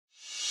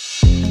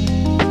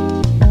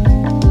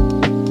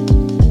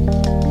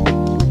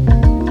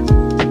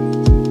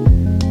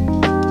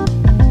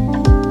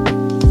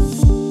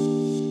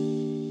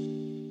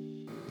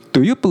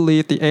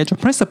believe the Agile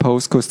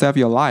principles could save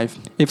your life?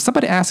 If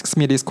somebody asks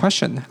me this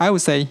question, I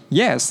would say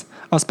yes,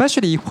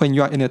 especially when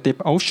you are in the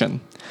deep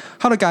ocean.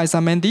 Hello guys,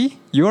 I'm Andy,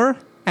 your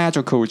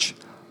Agile coach.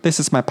 This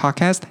is my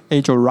podcast,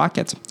 Agile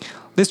Rocket.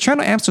 This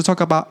channel aims to talk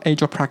about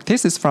Agile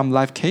practices from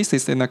life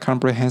cases in a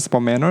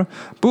comprehensible manner,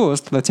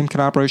 boost the team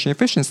collaboration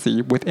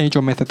efficiency with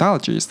Agile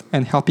methodologies,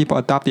 and help people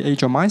adopt the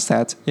Agile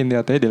mindset in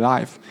their daily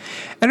life.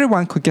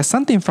 Everyone could get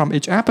something from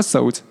each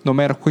episode, no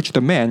matter which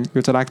domain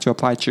you'd like to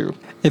apply to.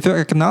 If you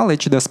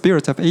acknowledge the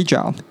spirit of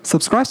Agile,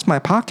 subscribe to my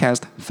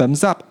podcast,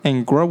 thumbs up,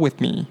 and grow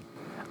with me.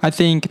 I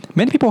think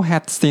many people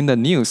had seen the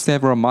news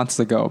several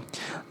months ago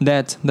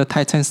that the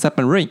Titan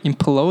submarine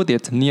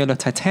imploded near the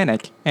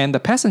Titanic, and the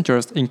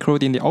passengers,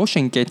 including the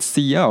OceanGate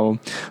CEO,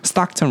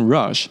 Stockton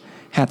Rush,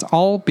 had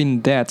all been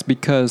dead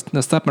because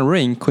the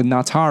submarine could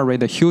not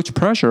tolerate the huge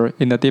pressure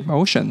in the deep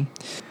ocean.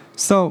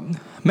 So,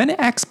 many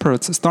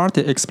experts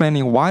started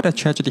explaining why the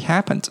tragedy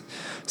happened.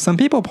 Some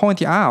people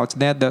pointed out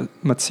that the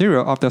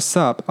material of the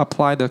sub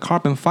applied the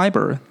carbon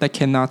fiber that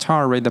cannot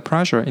tolerate the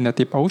pressure in the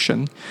deep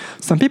ocean.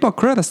 Some people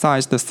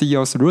criticized the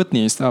CEO's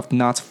rudeness of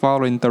not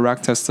following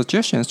directors'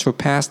 suggestions to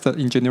pass the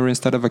engineering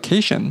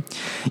certification.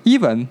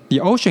 Even the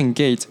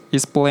OceanGate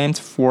is blamed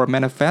for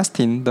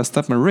manifesting the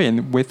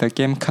submarine with a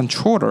game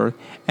controller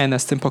and a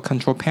simple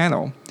control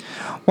panel.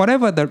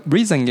 Whatever the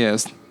reason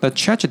is, the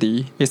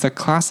tragedy is a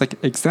classic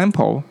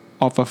example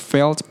of a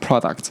failed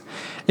product.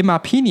 In my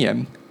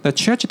opinion, the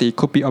tragedy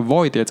could be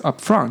avoided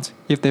upfront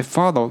if they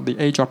follow the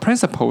Agile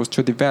principles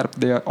to develop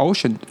their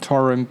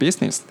ocean-touring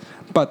business.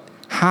 But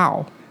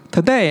how?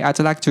 Today, I'd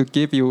like to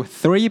give you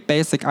 3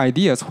 basic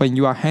ideas when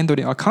you are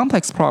handling a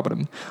complex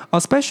problem,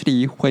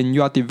 especially when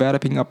you are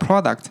developing a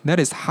product that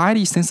is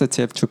highly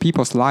sensitive to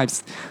people's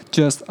lives,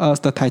 just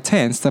as the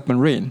Titan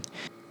submarine.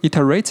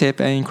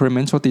 Iterative and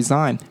incremental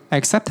design,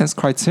 acceptance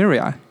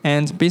criteria,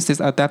 and business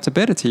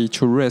adaptability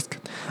to risk.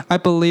 I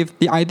believe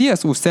the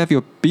ideas will save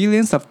you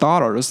billions of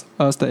dollars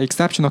as the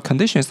exceptional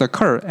conditions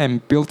occur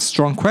and build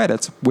strong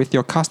credit with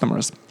your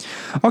customers.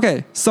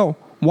 Okay, so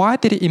why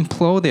did it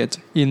implode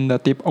in the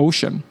deep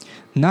ocean?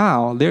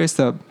 Now, there is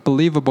a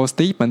believable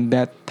statement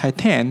that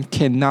Titan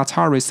cannot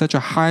tolerate such a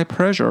high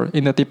pressure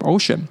in the deep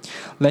ocean,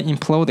 then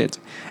imploded,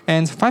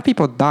 and 5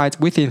 people died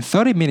within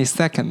 30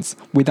 milliseconds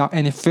without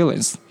any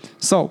feelings.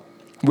 So,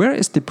 where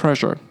is the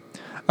pressure?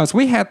 As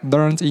we had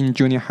learned in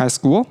junior high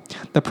school,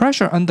 the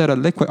pressure under the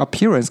liquid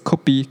appearance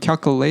could be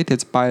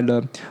calculated by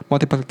the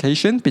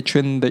multiplication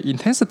between the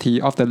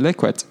intensity of the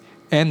liquid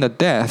and the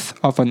depth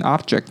of an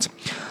object.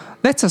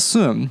 Let's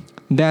assume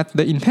that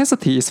the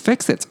intensity is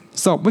fixed,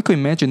 so we could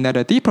imagine that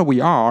the deeper we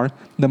are,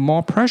 the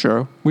more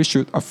pressure we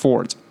should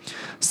afford.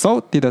 So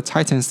did the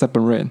Titan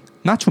submarine.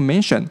 Not to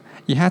mention,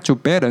 it had to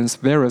balance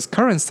various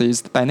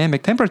currencies,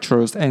 dynamic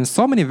temperatures, and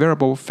so many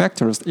variable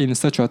factors in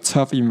such a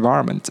tough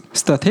environment.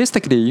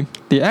 Statistically,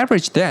 the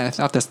average depth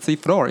of the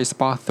seafloor is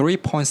about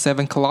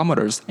 3.7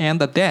 kilometers, and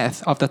the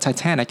depth of the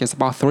Titanic is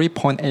about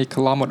 3.8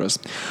 kilometers.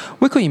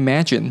 We could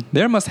imagine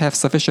there must have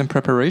sufficient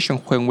preparation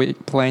when we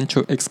plan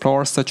to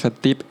explore such a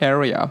deep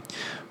area.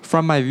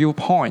 From my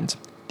viewpoint,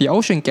 the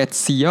OceanGate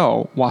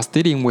CEO was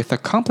dealing with a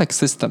complex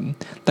system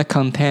that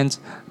contained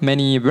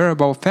many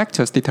variable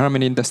factors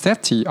determining the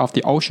safety of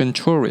the ocean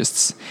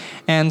tourists,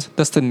 and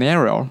the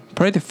scenario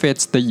pretty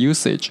fits the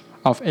usage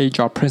of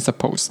Agile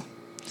principles.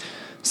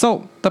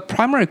 So the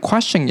primary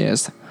question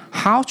is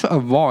how to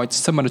avoid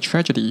similar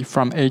tragedy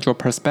from Agile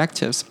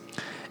perspectives.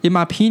 In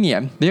my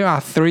opinion, there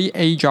are 3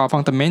 Agile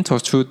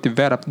fundamentals to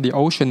develop the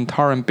ocean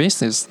touring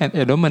business and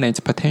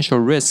eliminate potential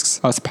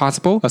risks as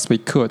possible as we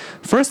could.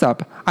 First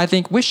up, I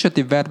think we should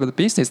develop the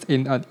business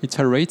in an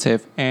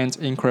iterative and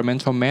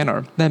incremental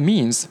manner. That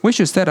means we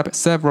should set up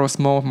several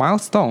small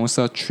milestones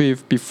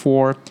achieved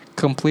before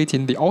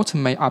completing the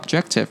ultimate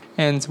objective,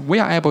 and we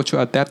are able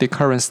to adapt the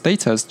current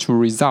status to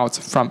results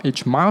from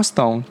each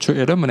milestone to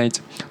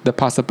eliminate the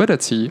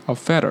possibility of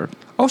failure.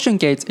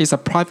 OceanGate is a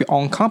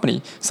private-owned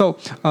company, so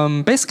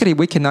basically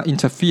we cannot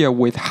interfere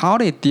with how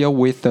they deal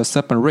with the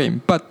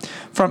submarine, but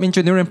from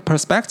engineering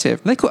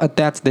perspective, they could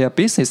adapt their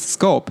business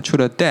scope to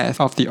the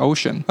depth of the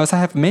ocean. As I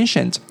have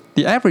mentioned,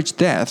 the average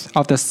depth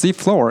of the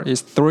seafloor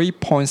is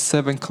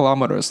 3.7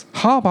 kilometers.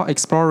 How about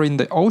exploring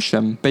the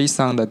ocean based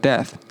on the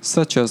depth,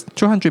 such as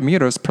 200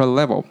 meters per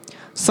level?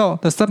 So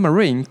the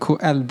submarine could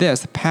at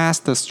least pass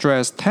the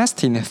stress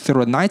testing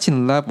through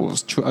 19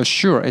 levels to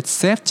assure its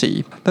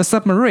safety. The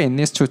submarine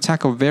needs to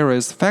tackle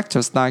various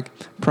factors like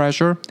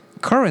pressure,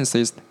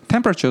 currencies,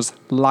 temperatures,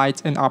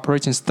 light, and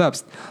operating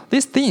steps.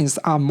 These things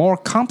are more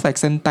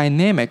complex and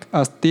dynamic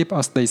as deep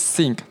as they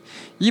sink.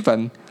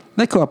 Even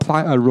they could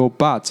apply a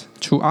robot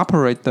to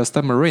operate the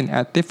submarine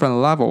at different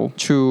levels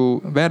to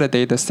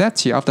validate the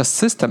safety of the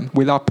system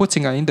without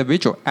putting an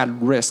individual at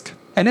risk.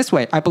 And this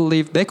way, I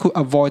believe they could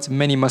avoid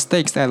many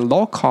mistakes at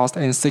low cost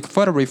and seek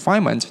further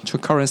refinement to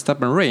current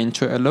Submarine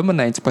to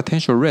eliminate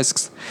potential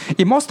risks.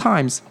 In most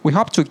times, we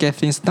hope to get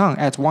things done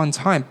at one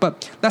time,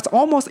 but that's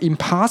almost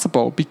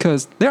impossible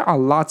because there are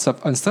lots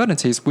of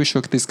uncertainties we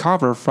should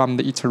discover from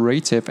the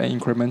iterative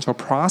and incremental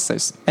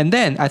process. And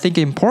then I think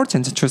it's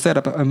important to set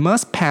up a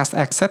must-pass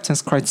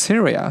acceptance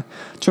criteria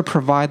to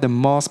provide the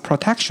most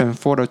protection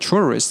for the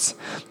tourists,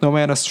 no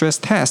matter stress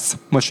tests,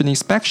 machine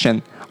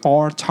inspection,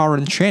 or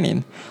torrent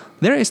training.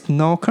 There is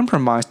no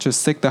compromise to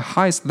seek the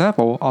highest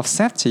level of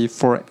safety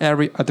for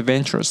every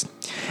adventure.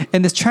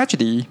 In this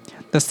tragedy,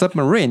 the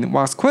Submarine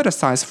was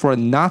criticized for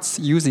not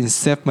using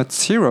safe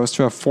materials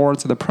to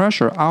afford the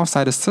pressure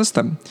outside the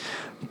system.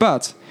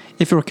 But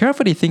if you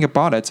carefully think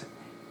about it,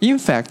 in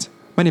fact,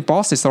 many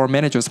bosses or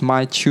managers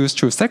might choose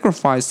to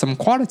sacrifice some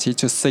quality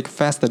to seek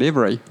fast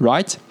delivery,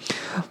 right?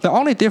 The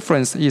only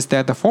difference is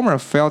that the former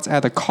failed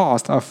at the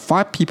cost of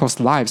 5 people's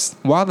lives,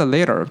 while the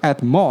latter,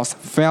 at most,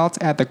 failed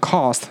at the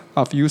cost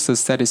of user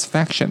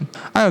satisfaction.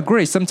 I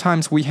agree,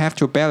 sometimes we have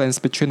to balance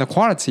between the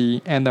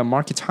quality and the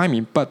market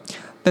timing, but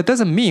that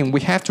doesn't mean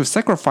we have to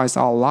sacrifice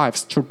our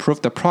lives to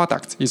prove the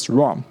product is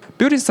wrong.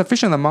 Building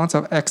sufficient amount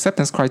of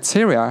acceptance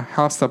criteria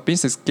helps the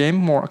business gain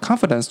more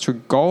confidence to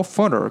go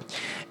further,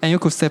 and you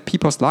could save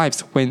people's lives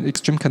when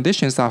extreme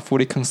conditions are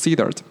fully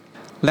considered.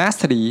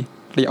 Lastly,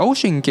 the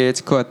Ocean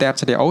Gate could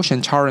adapt the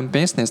ocean torrent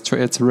business to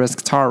its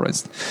risk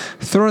tolerance.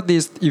 Through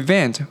this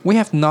event, we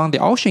have known the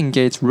Ocean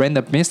Gate ran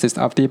the business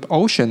of deep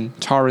ocean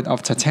torrent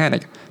of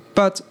Titanic.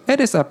 But it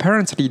is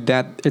apparently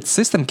that its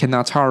system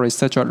cannot tolerate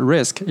such a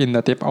risk in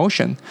the deep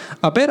ocean.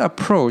 A better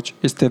approach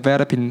is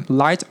developing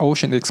light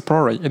ocean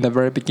explorer in the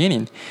very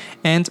beginning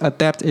and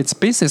adapt its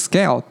business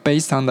scale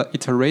based on the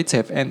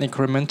iterative and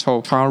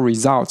incremental trial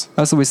results,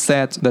 as we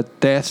said, the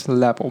death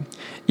level.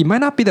 It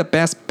might not be the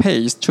best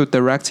pace to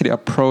directly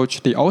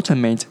approach the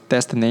ultimate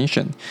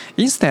destination.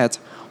 Instead,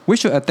 we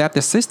should adapt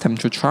the system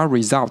to trial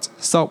results,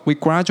 so we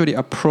gradually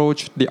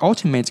approach the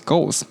ultimate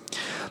goals.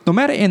 No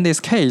matter in this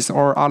case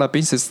or other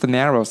business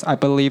scenarios, I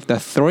believe the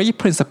 3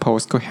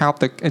 principles could help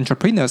the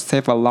entrepreneurs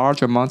save a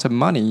large amount of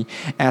money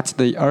at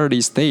the early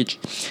stage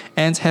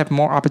and have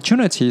more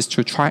opportunities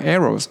to try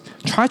errors.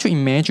 Try to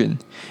imagine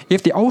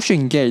if the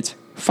Ocean Gate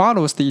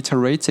follows the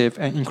iterative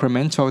and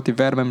incremental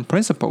development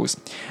principles,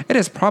 it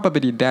is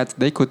probably that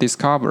they could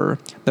discover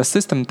the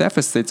system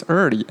deficits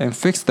early and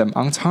fix them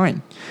on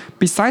time.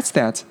 Besides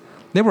that,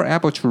 they were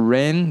able to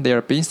run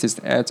their business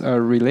at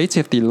a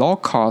relatively low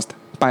cost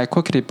by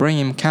quickly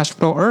bringing cash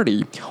flow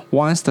early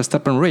once the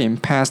Submarine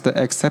passed the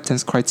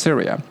acceptance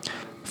criteria.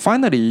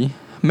 Finally,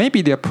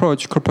 maybe the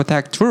approach could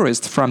protect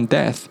tourists from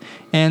death,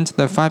 and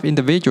the 5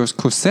 individuals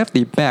could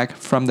safely back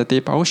from the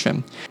deep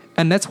ocean.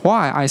 And that's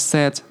why I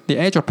said the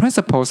Agile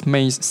principles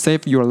may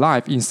save your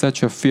life in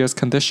such a fierce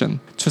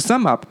condition. To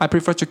sum up, I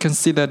prefer to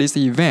consider this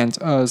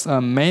event as a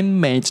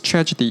man-made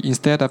tragedy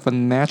instead of a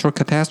natural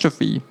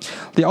catastrophe.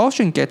 The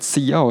Ocean Gate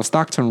CEO,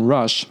 Stockton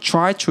Rush,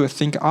 tried to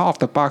think out of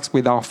the box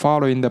without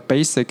following the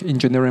basic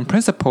engineering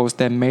principles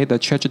that made the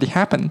tragedy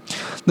happen.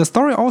 The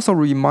story also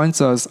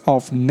reminds us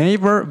of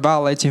never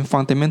violating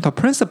fundamental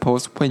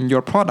principles when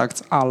your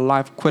products are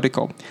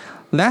life-critical.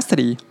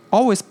 Lastly,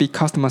 always be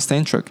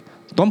customer-centric.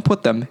 Don't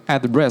put them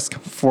at risk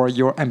for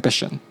your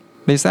ambition.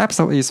 This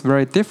episode is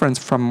very different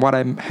from what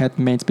I had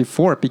made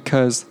before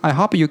because I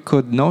hope you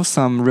could know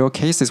some real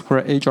cases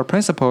where Agile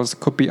principles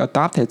could be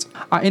adopted.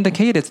 I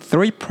indicated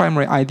 3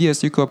 primary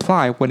ideas you could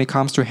apply when it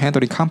comes to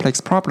handling complex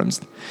problems: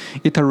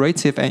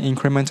 iterative and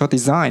incremental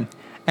design,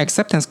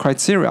 acceptance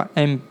criteria,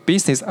 and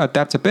business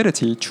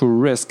adaptability to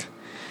risk.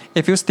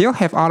 If you still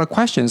have other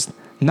questions,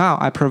 now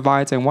I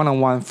provide a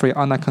one-on-one free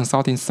online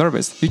consulting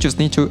service. You just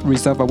need to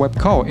reserve a web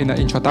call in the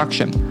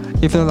introduction.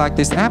 If you like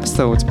this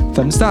episode,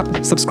 thumbs up,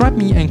 subscribe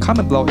me, and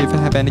comment below if you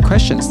have any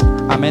questions.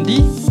 I'm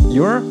Andy,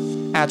 your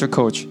Agile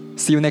coach.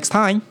 See you next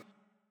time.